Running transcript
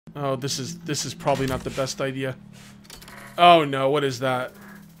Oh, this is probably not the best idea. Oh no, what is that?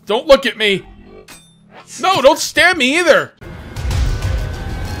 Don't look at me! No, don't stab me either!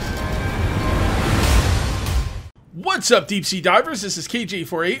 What's up, deep sea divers? This is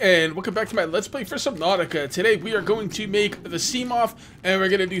KJ48, and welcome back to my Let's Play for Subnautica. Today we are going to make the Seamoth, and we're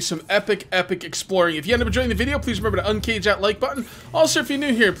going to do some epic exploring. If you end up enjoying the video, please remember to uncage that like button. Also, if you're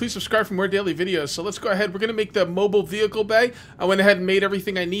new here, please subscribe for more daily videos. So let's go ahead. We're going to make the mobile vehicle bay. I went ahead and made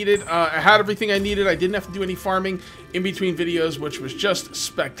everything I needed. I had everything I needed. I didn't have to do any farming in between videos, which was just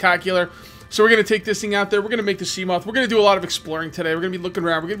spectacular. So we're going to take this thing out there. We're going to make the Seamoth. We're going to do a lot of exploring today. We're going to be looking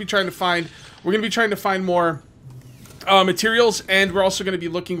around. We're going to be trying to find more materials, and we're also going to be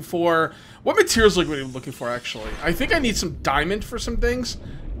looking for... What materials are we looking for, actually? I think I need some diamond for some things,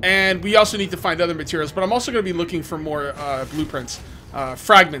 and we also need to find other materials, but I'm also going to be looking for more blueprints.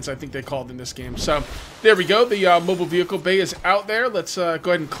 Fragments, I think they called in this game. So, there we go. The mobile vehicle bay is out there. Let's go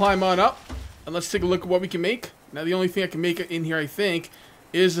ahead and climb on up, and let's take a look at what we can make. Now, the only thing I can make in here, I think,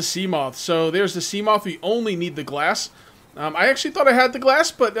 is the Seamoth. So, there's the Seamoth. We only need the glass. I actually thought I had the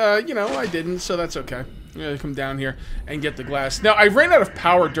glass, but, you know, I didn't, so that's okay. I'm going to come down here and get the glass. Now, I ran out of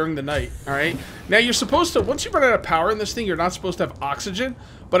power during the night, alright? Now, you're supposed to, once you run out of power in this thing, you're not supposed to have oxygen,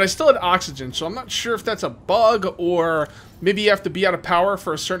 but I still had oxygen, so I'm not sure if that's a bug, or maybe you have to be out of power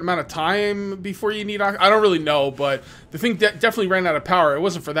for a certain amount of time before you need oxygen. I don't really know, but the thing definitely ran out of power. It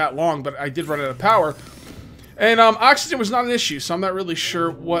wasn't for that long, but I did run out of power. And oxygen was not an issue, so I'm not really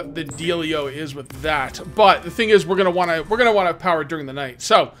sure what the dealio is with that. But the thing is, we're gonna want to have power during the night.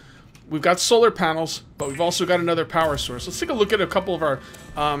 So we've got solar panels, but we've also got another power source. Let's take a look at a couple of our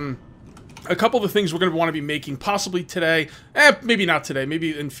a couple of the things we're gonna want to be making, possibly today. Maybe not today,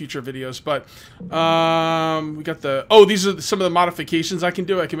 maybe in future videos. But we got the these are some of the modifications I can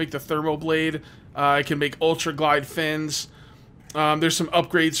do. I can make the thermal blade. I can make ultra glide fins. There's some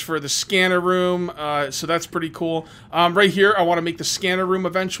upgrades for the scanner room, so that's pretty cool. Right here, I want to make the scanner room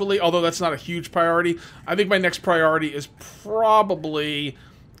eventually, although that's not a huge priority. I think my next priority is probably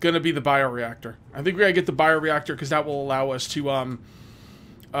going to be the bioreactor. I think we got to get the bioreactor because that will allow us to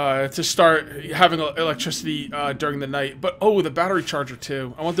start having electricity during the night. But, oh, the battery charger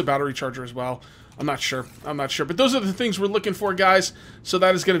too. I want the battery charger as well. I'm not sure. But those are the things we're looking for, guys. So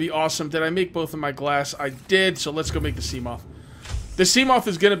that is going to be awesome. Did I make both of my glass? I did, so let's go make the Seamoth. The Seamoth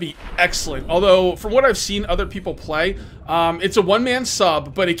is going to be excellent, although from what I've seen other people play, it's a one-man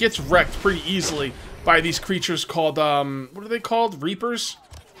sub, but it gets wrecked pretty easily by these creatures called, what are they called? Reapers?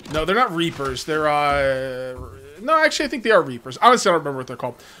 No, they're not Reapers. They're, no, actually, I think they are Reapers. Honestly, I don't remember what they're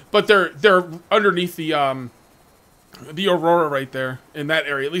called, but they're underneath the Aurora right there in that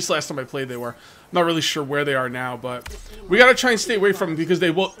area. At least last time I played, they were. I'm not really sure where they are now, but we got to try and stay away from them because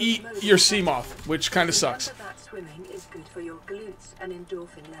they will eat your Seamoth, which kind of sucks. Swimming is good for your glutes and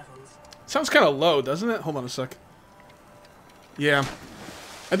endorphin levels. Sounds kind of low, doesn't it? Hold on a sec. Yeah,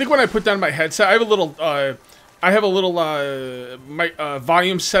 I think when I put down my headset, I have a little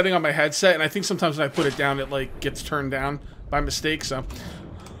volume setting on my headset, and I think sometimes when I put it down, it like gets turned down by mistake. So,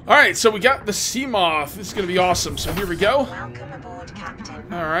 all right, so we got the Seamoth. This is gonna be awesome. So here we go. Welcome aboard,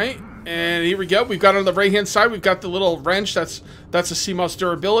 Captain. All right. And here we go. We've got on the right-hand side, we've got the little wrench. That's a Seamoth's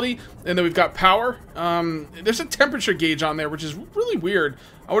durability. And then we've got power. There's a temperature gauge on there, which is really weird.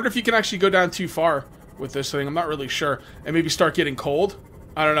 I wonder if you can actually go down too far with this thing. I'm not really sure. And maybe start getting cold.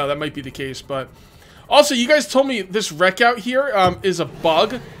 I don't know. That might be the case. But also, you guys told me this wreck out here is a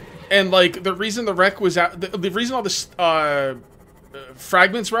bug. And, like, the reason the wreck was out... The reason all this...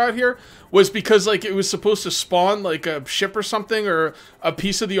 fragments were out here was because like it was supposed to spawn like a ship or something or a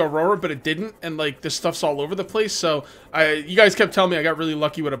piece of the Aurora, but it didn't, and like this stuff's all over the place. So you guys kept telling me I got really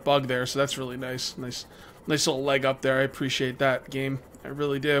lucky with a bug there, so that's really nice. Nice little leg up there. I appreciate that, game. I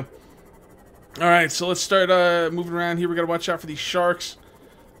really do. All right, so let's start moving around here. We gotta watch out for these sharks.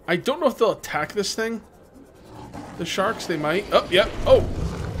 I don't know if they'll attack this thing. The sharks, they might. Oh, yep. Yeah. Oh,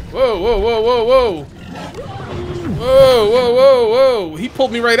 whoa. Whoa. He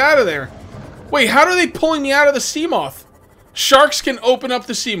pulled me right out of there. Wait, how are they pulling me out of the Seamoth? Sharks can open up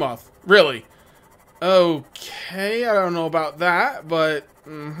the Seamoth. Really? Okay, I don't know about that, but...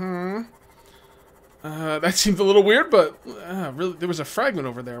 that seemed a little weird, but... really, there was a fragment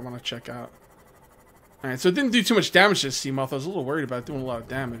over there I want to check out. Alright, so it didn't do too much damage to the Seamoth. I was a little worried about it doing a lot of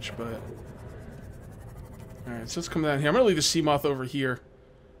damage, but... Alright, so let's come down here. I'm going to leave the Seamoth over here.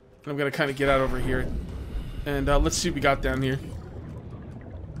 And I'm going to kind of get out over here. And let's see what we got down here.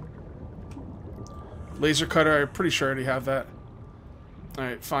 Laser cutter, I'm pretty sure I already have that.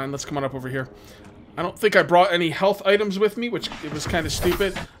 Alright, fine, let's come on up over here. I don't think I brought any health items with me, which it was kind of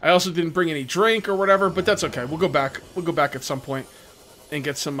stupid. I also didn't bring any drink or whatever, but that's okay. We'll go back. We'll go back at some point. and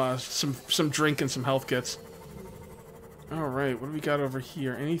get some drink and some health kits. All right, what do we got over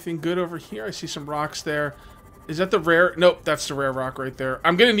here? Anything good over here? I see some rocks there. Is that the rare? Nope, that's the rare rock right there.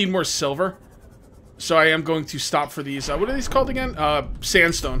 I'm gonna need more silver, so I am going to stop for these. What are these called again?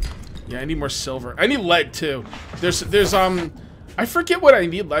 Sandstone. Yeah, I need more silver. I need lead too. There's I forget what I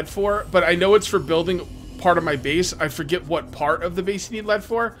need lead for, but I know it's for building part of my base. I forget what part of the base you need lead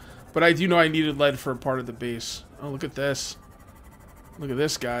for, but I do know I needed lead for a part of the base. Oh, look at this. Look at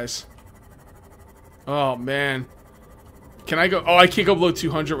this, guys. Oh, man. Can I go? Oh, I can't go below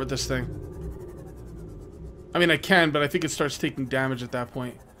 200 with this thing. I mean, I can, but I think it starts taking damage at that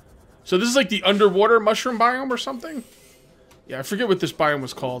point. So this is like the underwater mushroom biome or something? Yeah, I forget what this biome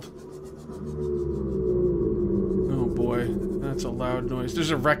was called. Oh, boy. That's a loud noise.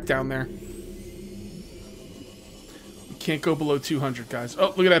 There's a wreck down there. You can't go below 200, guys.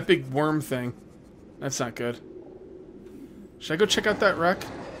 Oh, look at that big worm thing. That's not good. Should I go check out that wreck?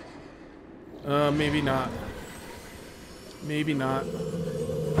 Maybe not. Maybe not.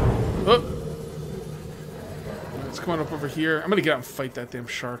 Oh! Let's come on up over here. I'm gonna get out and fight that damn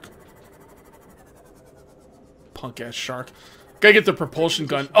shark. Punk-ass shark. Gotta get the propulsion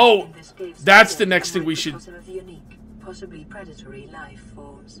gun. Oh! That's the next thing we should... Possibly predatory life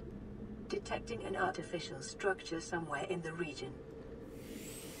forms. Detecting an artificial structure somewhere in the region.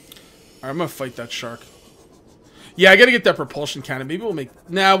 Alright, I'm gonna fight that shark. Yeah, I gotta get that propulsion cannon. Maybe we'll make...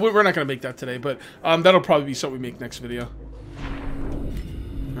 Nah, we're not gonna make that today, but that'll probably be something we make next video.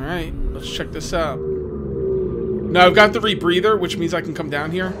 Alright, let's check this out. Now, I've got the rebreather, which means I can come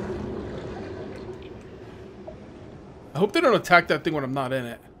down here. I hope they don't attack that thing when I'm not in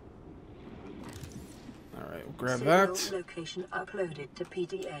it. Alright, we'll grab that. Location uploaded to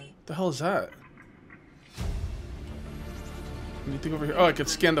PDA. What the hell is that? Anything over here? Oh, I could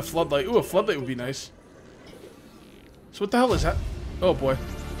scan the floodlight. Ooh, a floodlight would be nice. So what the hell is that? Oh boy.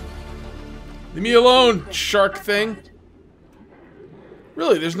 Leave me alone, shark thing.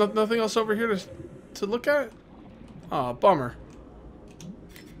 Really, there's nothing else over here to look at? Oh, bummer.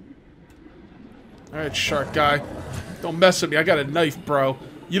 Alright, shark guy. Don't mess with me. I got a knife, bro.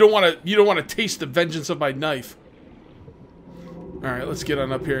 You don't wanna taste the vengeance of my knife. Alright, let's get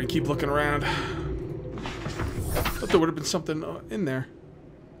on up here and keep looking around. Thought there would have been something in there.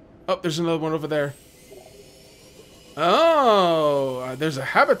 Oh, there's another one over there. Oh, there's a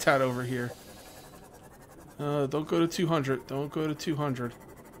habitat over here. Don't go to 200. Don't go to 200.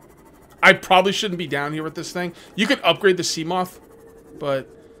 I probably shouldn't be down here with this thing. You could upgrade the Seamoth, but...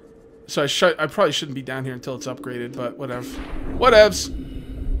 So I probably shouldn't be down here until it's upgraded, but whatever. Whatevs.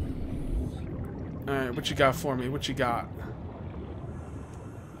 Alright, what you got for me? What you got?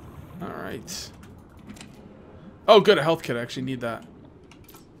 Alright. Oh, good, a health kit. I actually need that.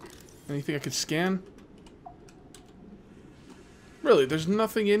 Anything I could scan? Really, there's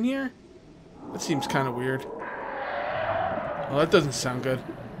nothing in here? That seems kind of weird. Oh, that doesn't sound good.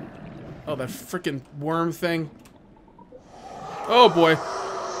 Oh, that freaking worm thing. Oh, boy.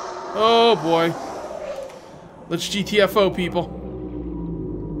 Oh, boy. Let's GTFO, people.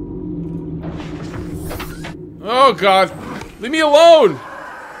 Oh, God. Leave me alone!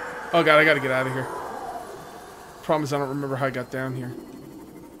 Oh, God, I gotta get out of here. Problem is, I don't remember how I got down here.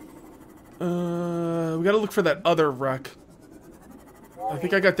 We gotta look for that other wreck. I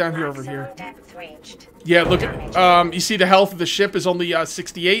think I got down here over here. Yeah, look at, you see the health of the ship is only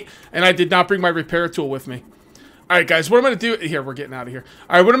 68, and I did not bring my repair tool with me. Alright, guys, what I'm gonna do here, we're getting out of here.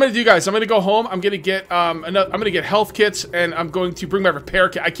 Alright, what I'm gonna do, guys, I'm gonna go home, I'm gonna get I'm gonna get health kits, and I'm going to bring my repair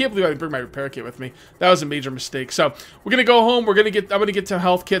kit. I can't believe I didn't bring my repair kit with me. That was a major mistake. So we're gonna go home, I'm gonna get some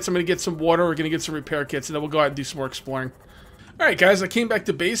health kits, I'm gonna get some water, we're gonna get some repair kits, and then we'll go out and do some more exploring. Alright, guys, I came back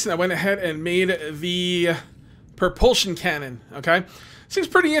to base and I went ahead and made the propulsion cannon, okay? Seems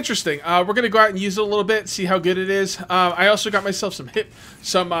pretty interesting. We're gonna go out and use it a little bit, see how good it is. I also got myself some hit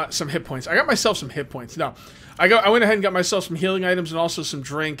points. I got myself some hit points. No, I went ahead and got myself some healing items and also some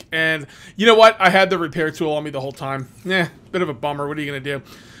drink. And you know what? I had the repair tool on me the whole time. Bit of a bummer. What are you gonna do?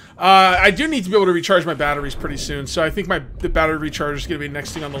 I do need to be able to recharge my batteries pretty soon, so I think the battery recharge is gonna be the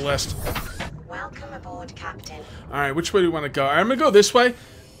next thing on the list. Welcome aboard, Captain. All right, which way do we want to go? I'm gonna go this way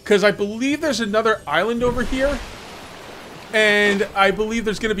because I believe there's another island over here. And I believe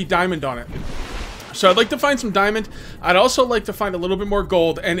there's going to be diamond on it. So I'd like to find some diamond. I'd also like to find a little bit more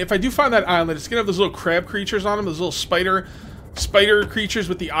gold. And if I do find that island, it's going to have those little crab creatures on them. Those little spider creatures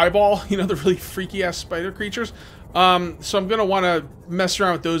with the eyeball. You know, the really freaky-ass spider creatures. So I'm going to want to mess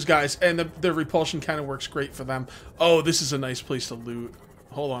around with those guys. And the repulsion kind of works great for them. Oh, this is a nice place to loot.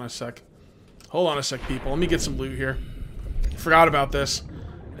 Hold on a sec. Hold on a sec, people. Let me get some loot here. Forgot about this.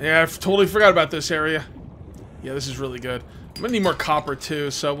 Yeah, I totally forgot about this area. Yeah, this is really good. I'm gonna need more copper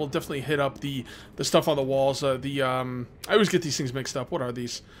too, so we'll definitely hit up the stuff on the walls. I always get these things mixed up. What are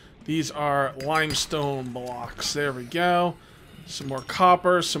these? These are limestone blocks. There we go. Some more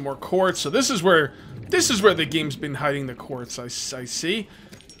copper, some more quartz. So this is where the game's been hiding the quartz. I see.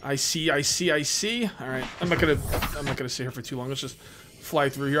 All right, I'm not gonna sit here for too long. Let's just fly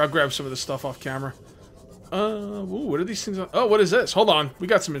through here. I'll grab some of the stuff off camera. Ooh, what are these things? Oh, what is this? Hold on. We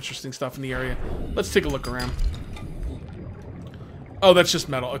got some interesting stuff in the area. Let's take a look around. Oh, that's just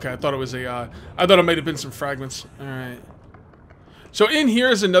metal. Okay, I thought it was I thought it might have been some fragments. All right. So in here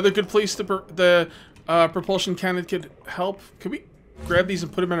is another good place to the propulsion cannon could help. Could we grab these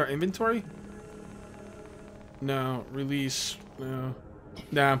and put them in our inventory? No. Release. No.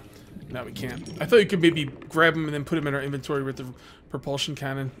 Nah. No, we can't. I thought you could maybe grab them and then put them in our inventory with the propulsion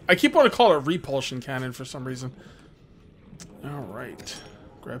cannon. I keep wanting to call it a repulsion cannon for some reason. All right.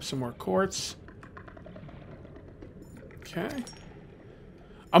 Grab some more quartz. Okay.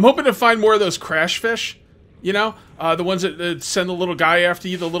 I'm hoping to find more of those crash fish. You know? The ones that send the little guy after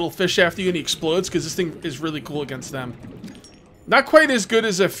you, the little fish after you, and he explodes, because this thing is really cool against them. Not quite as good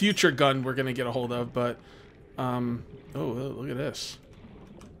as a future gun we're going to get a hold of, but... oh, look at this.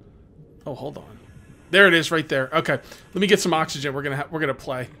 Oh, hold on. There it is, right there. Okay, let me get some oxygen. We're gonna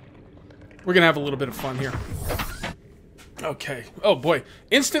play. We're gonna have a little bit of fun here. Okay. Oh boy,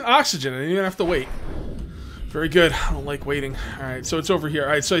 instant oxygen. I didn't even have to wait. Very good. I don't like waiting. All right, so it's over here. All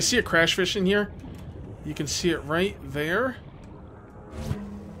right, so I see a crash fish in here. You can see it right there.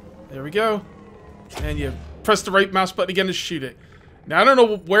 There we go. And you press the right mouse button again to shoot it. Now I don't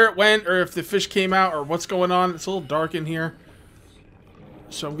know where it went or if the fish came out or what's going on. It's a little dark in here.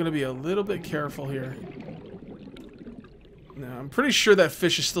 So I'm going to be a little bit careful here. Now, I'm pretty sure that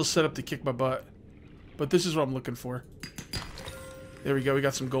fish is still set up to kick my butt. But this is what I'm looking for. There we go. We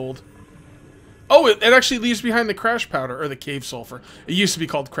got some gold. Oh, it actually leaves behind the crash powder. Or the cave sulfur. It used to be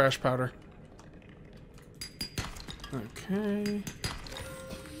called crash powder. Okay.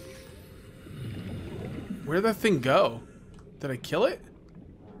 Where'd that thing go? Did I kill it?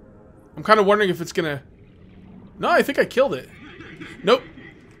 I'm kind of wondering if it's going to... No, I think I killed it. Nope.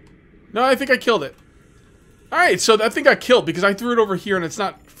 No, I think I killed it. Alright, so that thing got killed because I threw it over here and it's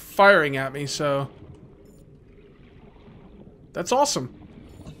not firing at me, so... That's awesome.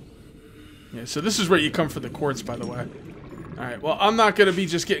 Yeah, so this is where you come for the quartz, by the way. Alright, well, I'm not gonna be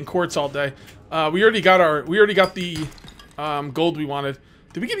just getting quartz all day. We already got the gold we wanted.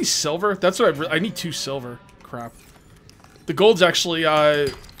 Did we get any silver? That's what I need 2 silver. Crap. The gold's actually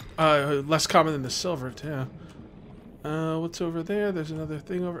less common than the silver, too. What's over there? There's another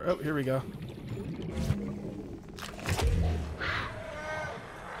thing over... Oh, here we go.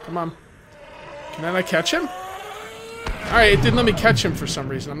 Come on. Can I not catch him? Alright, it didn't let me catch him for some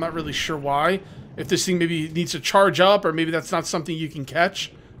reason. I'm not really sure why. If this thing maybe needs to charge up, or maybe that's not something you can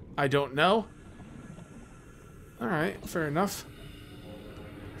catch. I don't know. Alright, fair enough.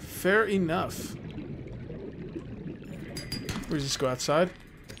 Fair enough. Where does this go outside?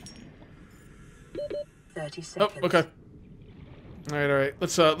 30 seconds. Oh, okay. All right.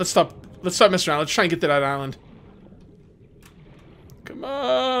 Let's stop messing around. Let's try and get to that island. Come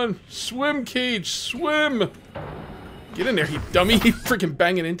on, swim, Cage, swim! Get in there, you dummy! Freaking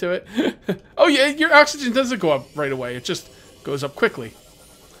banging into it. Oh yeah, your oxygen doesn't go up right away. It just goes up quickly.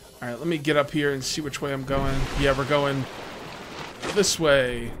 All right, let me get up here and see which way I'm going. Yeah, we're going this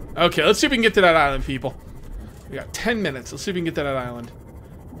way. Okay, let's see if we can get to that island, people. We got 10 minutes. Let's see if we can get to that island.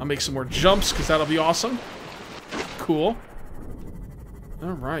 I'll make some more jumps, because that'll be awesome. Cool.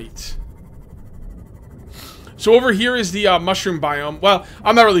 Alright. So over here is the mushroom biome. Well,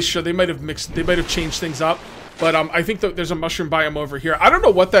 I'm not really sure. They might have changed things up. But I think that there's a mushroom biome over here. I don't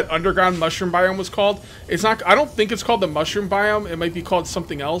know what that underground mushroom biome was called. It's not... I don't think it's called the mushroom biome. It might be called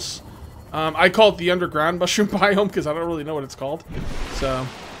something else. I call it the underground mushroom biome, because I don't really know what it's called. So,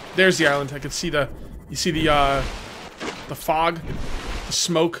 there's the island. I can see the... You see the fog?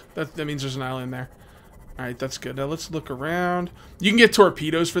 Smoke. That means there's an island there. Alright, that's good. Now let's look around. You can get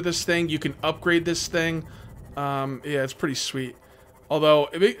torpedoes for this thing. You can upgrade this thing. Yeah, it's pretty sweet. Although,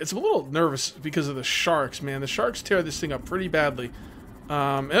 it's a little nervous because of the sharks, man. The sharks tear this thing up pretty badly.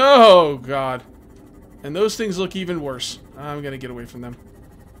 Oh, God. And those things look even worse. I'm gonna get away from them.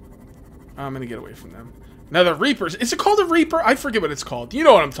 Now the Reapers, is it called a Reaper? I forget what it's called. You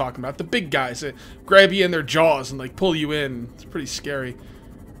know what I'm talking about. The big guys that grab you in their jaws and like pull you in. It's pretty scary.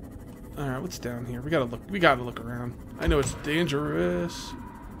 Alright, what's down here? We gotta look around. I know it's dangerous.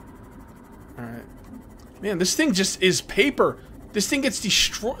 Alright. Man, this thing just is paper. This thing gets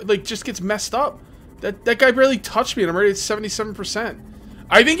destroyed, like just gets messed up. That guy barely touched me and I'm already at 77%.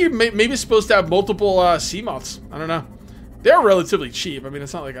 I think you're maybe supposed to have multiple Seamoths. I don't know. They're relatively cheap. I mean,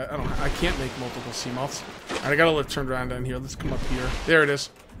 it's not like I can't make multiple Seamoths. All right, I gotta live turned around down here. Let's come up here. There it is.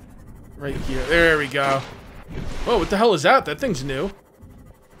 Right here. There we go. Whoa, what the hell is that? That thing's new.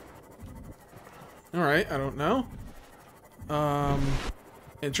 All right, I don't know.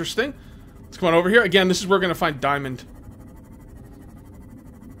 Interesting. Let's come on over here. Again, this is where we're gonna find diamond.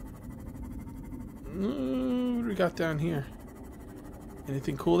 What do we got down here?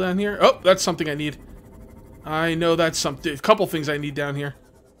 Anything cool down here? Oh, that's something I need. I know that's something. A couple things I need down here.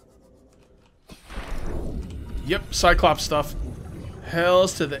 Yep, Cyclops stuff.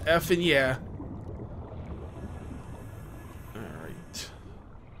 Hells to the effing yeah. Alright.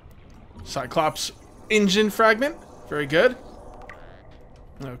 Cyclops engine fragment. Very good.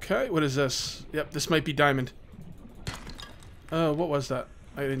 Okay, what is this? Yep, this might be diamond. What was that?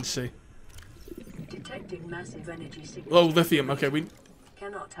 I didn't see. Detecting massive energy signatures. Oh, lithium. Okay, we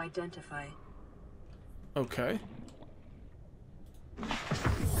cannot identify. Okay.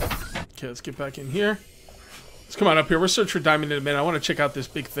 Okay, let's get back in here. Let's come on up here. We'll search for diamond in a minute. I want to check out this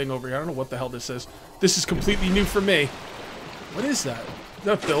big thing over here. I don't know what the hell this is. This is completely new for me. What is that? Is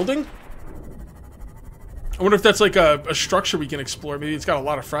that a building? I wonder if that's like a structure we can explore. Maybe it's got a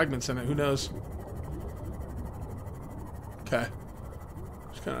lot of fragments in it. Who knows? Okay.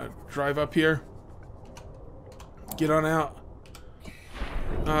 Just kind of drive up here. Get on out.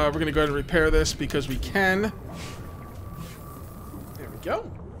 We're going to go ahead and repair this because we can. There we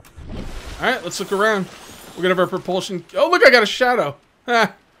go. Alright, let's look around. We're going to have our propulsion. Oh, look, I got a shadow.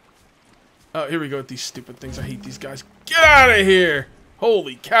 Ah. Oh, here we go with these stupid things. I hate these guys. Get out of here.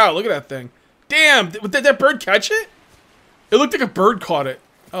 Holy cow, look at that thing. Damn, did that bird catch it? It looked like a bird caught it.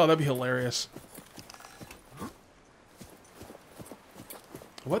 Oh, that'd be hilarious.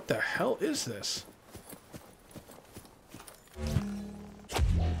 What the hell is this?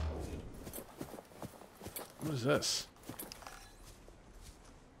 What is this?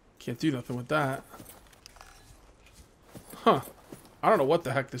 Can't do nothing with that. Huh. I don't know what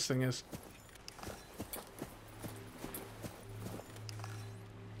the heck this thing is.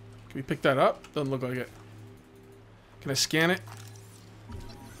 Can we pick that up? Doesn't look like it. Can I scan it?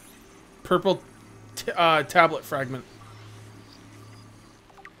 Purple tablet fragment.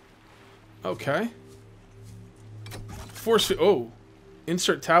 Okay. Force field. Oh.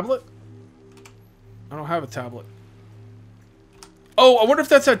 Insert tablet? I don't have a tablet. Oh, I wonder if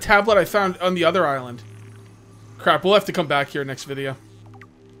that's that tablet I found on the other island. Crap, we'll have to come back here next video.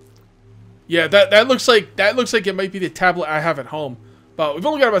 Yeah, that looks like it might be the tablet I have at home. But we've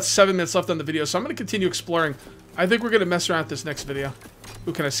only got about 7 minutes left on the video, so I'm going to continue exploring. I think we're going to mess around with this next video.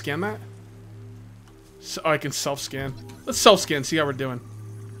 Ooh, can I scan that? So, oh, I can self-scan. Let's self-scan, see how we're doing.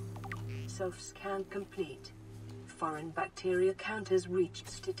 Self-scan complete. Foreign bacteria counters reached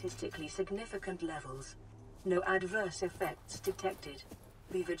statistically significant levels. No adverse effects detected.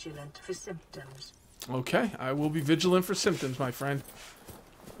 Be vigilant for symptoms. Okay, I will be vigilant for symptoms, my friend.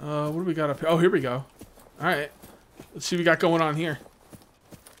 What do we got up here? Oh, here we go. Alright. Let's see what we got going on here.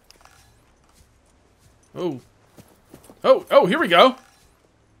 Oh. Oh, here we go.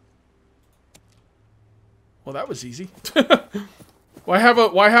 Well, that was easy. Why have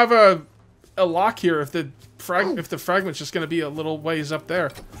a lock here if the fragment's just going to be a little ways up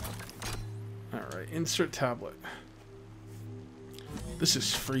there? All right, insert tablet. This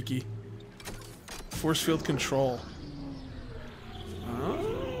is freaky. Force field control.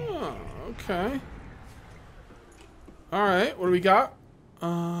 Oh, okay. All right, what do we got?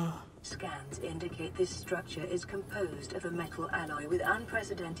 Scans indicate this structure is composed of a metal alloy with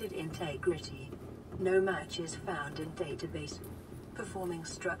unprecedented integrity. No match is found in database. Performing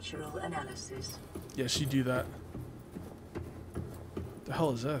structural analysis. Yes, you do that. The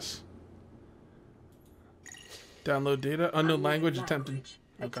hell is this? Download data. Unknown language attempting.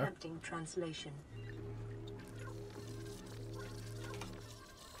 Okay. Attempting translation.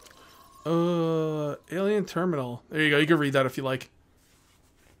 Alien terminal. There you go. You can read that if you like.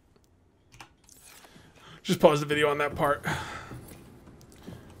 Just pause the video on that part.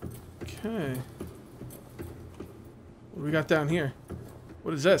 Okay. What do we got down here?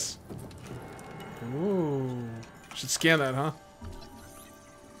 What is this? Ooh. Should scan that, huh?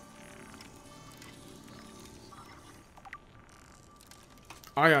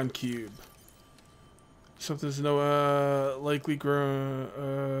 Ion cube. Something's no likely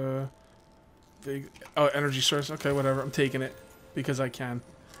grow oh, energy source. Okay, whatever. I'm taking it because I can.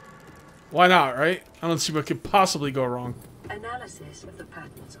 Why not, right? I don't see what could possibly go wrong. Analysis of the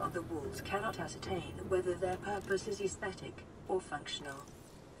patterns on the walls cannot ascertain whether their purpose is aesthetic or functional.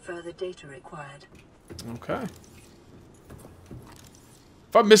 Further data required. Okay.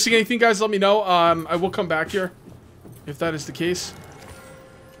 If I'm missing anything, guys, let me know. I will come back here. if that is the case.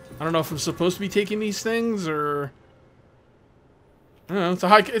 I don't know if I'm supposed to be taking these things or... I don't know,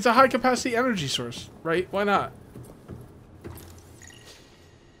 it's a high capacity energy source, right? Why not?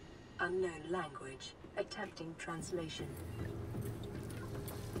 Unknown language. Attempting translation.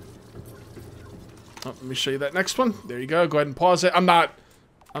 Oh, let me show you that next one. There you go. Go ahead and pause it. I'm not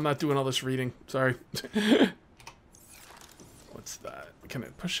doing all this reading. Sorry. What's that? Can I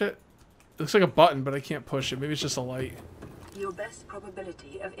push it? It looks like a button, but I can't push it. Maybe it's just a light. Your best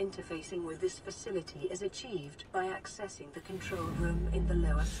probability of interfacing with this facility is achieved by accessing the control room in the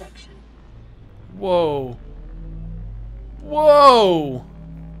lower section. Whoa. Whoa!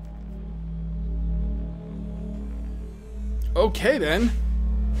 Okay, then.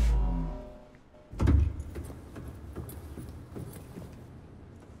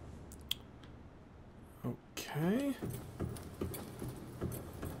 Okay.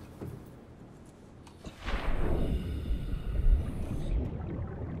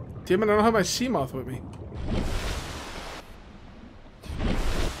 Damn it, I don't have my Seamoth with me.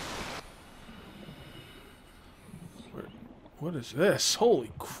 What is this?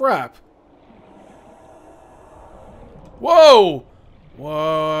 Holy crap. Whoa!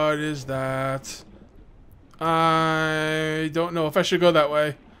 What is that? I don't know if I should go that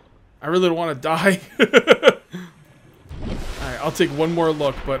way. I really don't want to die. Alright, I'll take one more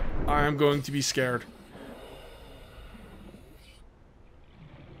look, but I am going to be scared.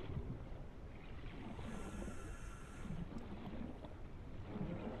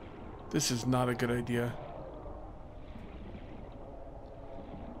 This is not a good idea.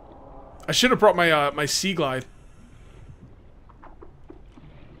 I should have brought my my sea glide.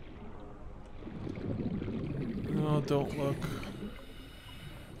 No, don't look.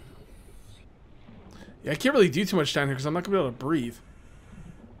 Yeah, I can't really do too much down here because I'm not gonna be able to breathe.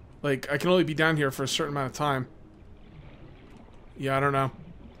 Like, I can only be down here for a certain amount of time. Yeah, I don't know.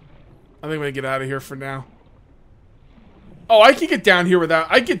 I think I'm gonna get out of here for now. Oh, I can get down here without...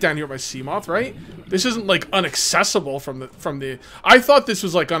 I get down here with my Seamoth, right? This isn't, like, unaccessible from the... I thought this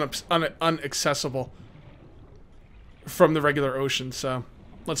was, like, unaccessible from the regular ocean, so...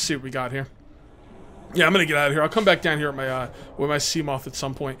 Let's see what we got here. Yeah, I'm gonna get out of here. I'll come back down here with my Seamoth at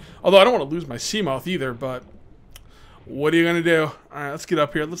some point. Although, I don't want to lose my Seamoth either, but... What are you gonna do? Alright, let's get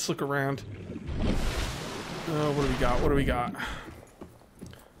up here. Let's look around. What do we got? What do we got?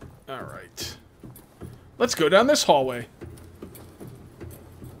 Alright. Let's go down this hallway.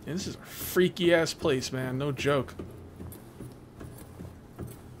 Yeah, this is a freaky ass place, man. No joke.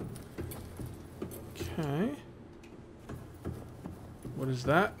 Okay. What is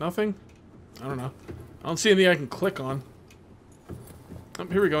that? Nothing? I don't know. I don't see anything I can click on. Oh,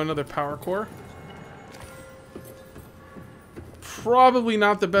 here we go. Another power core. Probably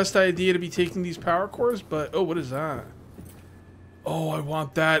not the best idea to be taking these power cores, but... Oh, what is that? Oh, I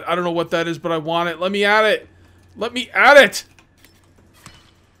want that. I don't know what that is, but I want it. Let me at it. Let me at it.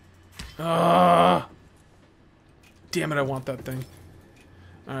 Damn it, I want that thing.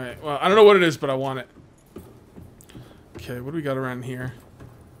 Alright, well, I don't know what it is, but I want it. Okay, what do we got around here?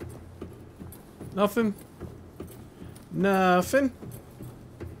 Nothing. Nothing.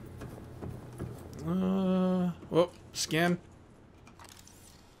 Whoa, scan.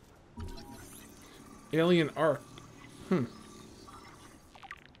 Alien Arc.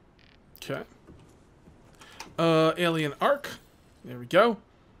 Okay. Alien Arc. There we go.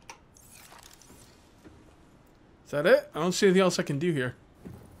 Is that it? I don't see anything else I can do here.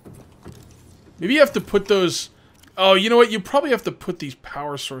 Maybe you have to put those... Oh, you know what? You probably have to put these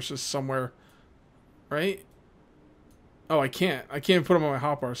power sources somewhere. Right? Oh, I can't. I can't put them on my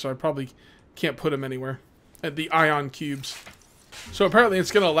hotbar, so I probably can't put them anywhere. At the ion cubes. So apparently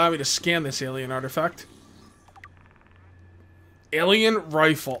it's going to allow me to scan this alien artifact. Alien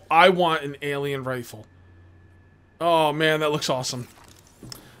rifle. I want an alien rifle. Oh, man, that looks awesome.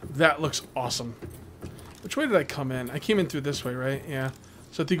 That looks awesome. Which way did I come in? I came in through this way, right? Yeah.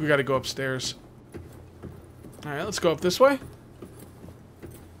 So I think we got to go upstairs. Alright, let's go up this way.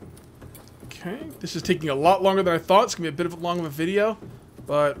 Okay. This is taking a lot longer than I thought. It's going to be a bit of a long of a video.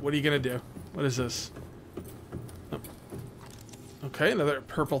 But what are you going to do? What is this? Oh. Okay, another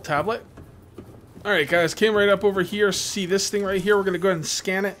purple tablet. Alright, guys. Came right up over here. See this thing right here? We're going to go ahead and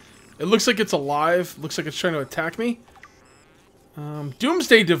scan it. It looks like it's alive. Looks like it's trying to attack me.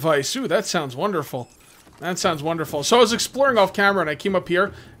 Doomsday device. Ooh, that sounds wonderful. That sounds wonderful. So I was exploring off camera and I came up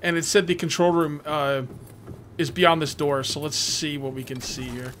here and it said the control room is beyond this door. So let's see what we can see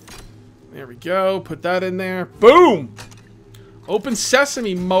here. There we go. Put that in there. Boom! Open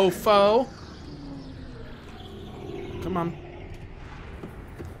sesame, mofo. Come on.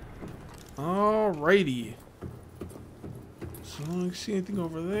 Alrighty. I don't see anything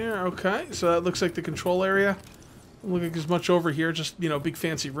over there. Okay, so that looks like the control area. Doesn't look like there's much over here. Just, you know, big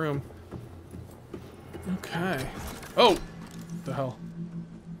fancy room. Okay. Oh! What the hell?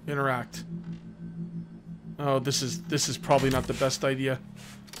 Interact. Oh, this is probably not the best idea.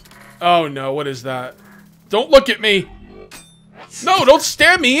 Oh no, what is that? Don't look at me! No, don't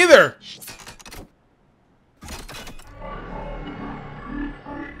stab me either!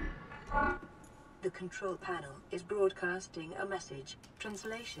 The control panel is broadcasting a message.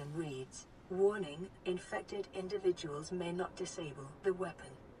 Translation reads, "Warning, infected individuals may not disable the weapon.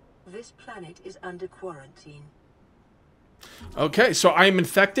 This planet is under quarantine." Okay, so I'm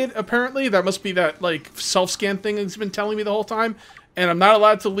infected, apparently. That must be that, like, self-scan thing that's been telling me the whole time. And I'm not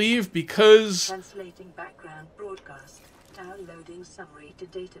allowed to leave because... Translating background broadcast. Downloading summary to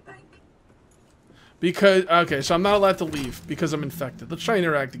databank. Because... Okay, so I'm not allowed to leave because I'm infected. Let's try and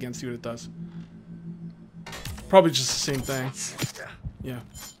interact again, see what it does. Probably just the same thing. Yeah.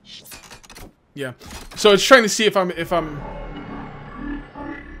 Yeah. So it's trying to see if I'm...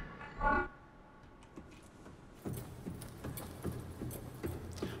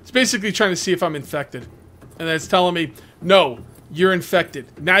 It's basically trying to see if I'm infected. And then it's telling me, no, you're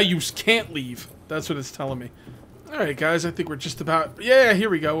infected. Now you can't leave. That's what it's telling me. Alright, guys, I think we're just about... Yeah, here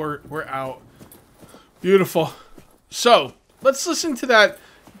we go. We're out. Beautiful. So, let's listen to that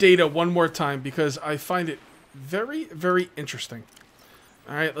data one more time because I find it very, very interesting.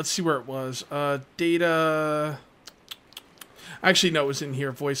 Alright, let's see where it was. Data... Actually, no, it was in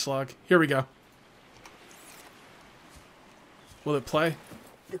here. Voice log. Here we go. Will it play?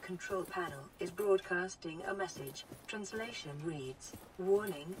 The control panel is broadcasting a message. Translation reads,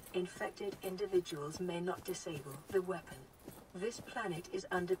 "Warning, infected individuals may not disable the weapon. This planet is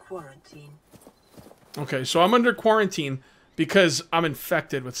under quarantine." Okay, so I'm under quarantine because I'm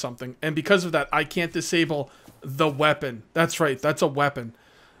infected with something. And because of that, I can't disable the weapon. That's right, that's a weapon.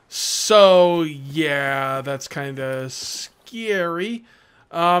 So, yeah, that's kind of scary.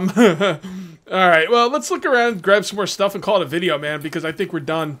 Alright, well, let's look around, grab some more stuff, and call it a video, man, because I think we're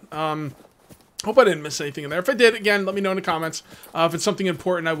done. Hope I didn't miss anything in there. If I did, again, let me know in the comments. If it's something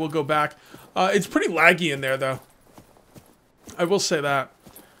important, I will go back. It's pretty laggy in there, though. I will say that.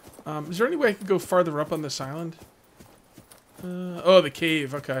 Is there any way I could go farther up on this island? Oh, the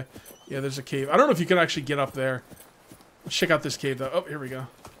cave, okay. Yeah, there's a cave. I don't know if you can actually get up there. Let's check out this cave, though. Oh, here we go.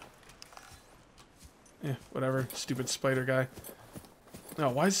 Yeah, whatever. Stupid spider guy. Oh,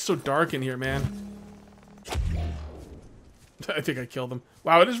 why is it so dark in here, man? I think I killed him.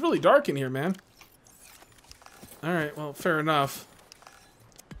 Wow, it is really dark in here, man. Alright, well, fair enough.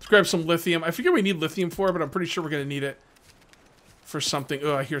 Let's grab some lithium. I forget what we need lithium for, but I'm pretty sure we're going to need it for something.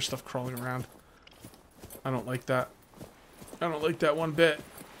 Oh, I hear stuff crawling around. I don't like that. I don't like that one bit.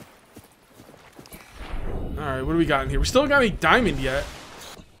 Alright, what do we got in here? We still got any diamond yet.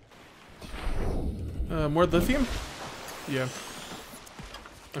 More lithium? Yeah.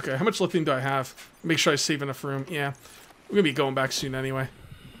 Okay, how much lithium do I have? Make sure I save enough room. Yeah. We're gonna be going back soon anyway.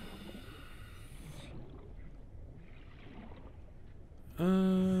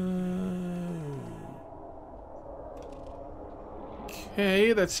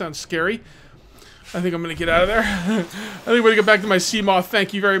 Okay, that sounds scary. I think I'm gonna get out of there. I think we're gonna get back to my Seamoth.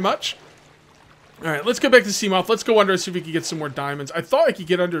 Thank you very much. Alright, let's go back to Seamoth. Let's go under and see if we can get some more diamonds. I thought I could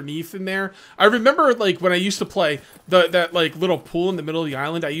get underneath in there. I remember, like, when I used to play that like, little pool in the middle of the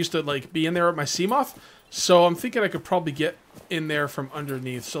island, I used to, like, be in there with my Seamoth. So I'm thinking I could probably get in there from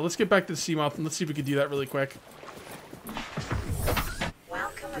underneath. So let's get back to the Seamoth and let's see if we can do that really quick.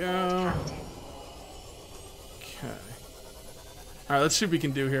 Welcome aboard, Go. Captain. Okay. Alright, let's see what we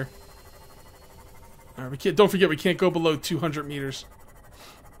can do here. Alright, we can't, don't forget, we can't go below 200 meters.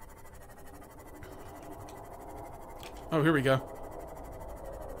 Oh, here we go.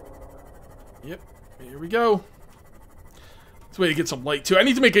 Yep, here we go. It's a way to get some light too. I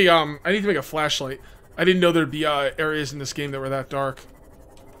need to make a flashlight. I didn't know there'd be areas in this game that were that dark.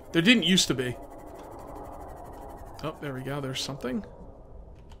 There didn't used to be. Oh, there we go. There's something.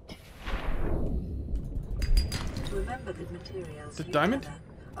 Remember that materials The you diamond? gather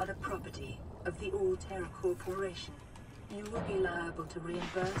are the property of the All Terra Corporation. You will be liable to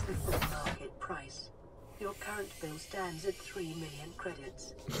reimburse the full market price. Your current bill stands at 3 million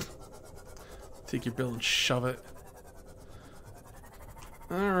credits. Take your bill and shove it.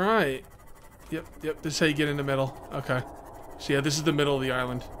 Alright. Yep, this is how you get in the middle. Okay. So yeah, this is the middle of the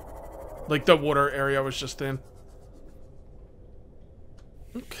island. Like the water area I was just in.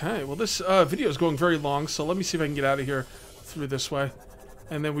 Okay, well this video is going very long, so let me see if I can get out of here through this way.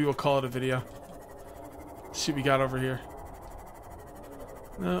 And then we will call it a video. Let's see what we got over here.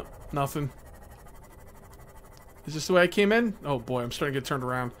 No, nothing. Is this the way I came in? Oh boy, I'm starting to get turned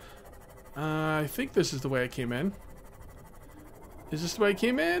around. I think this is the way I came in. Is this the way I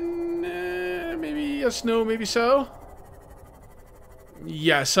came in? Maybe yes, no, maybe so.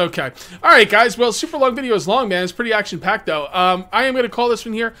 Yes, okay. Alright, guys. Well, super long video is long, man. It's pretty action-packed, though. I am going to call this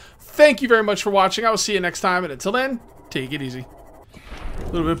one here. Thank you very much for watching. I will see you next time, and until then, take it easy. A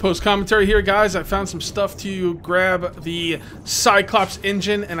little bit of post-commentary here, guys. I found some stuff to grab the Cyclops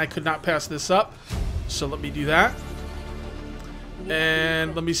engine, and I could not pass this up. So let me do that.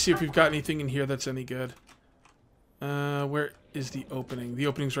 And let me see if we've got anything in here that's any good. Where is the opening? The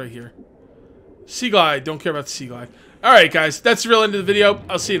opening's right here. Sea Glide. Don't care about the Sea Glide. Alright, guys. That's the real end of the video.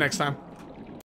 I'll see you next time.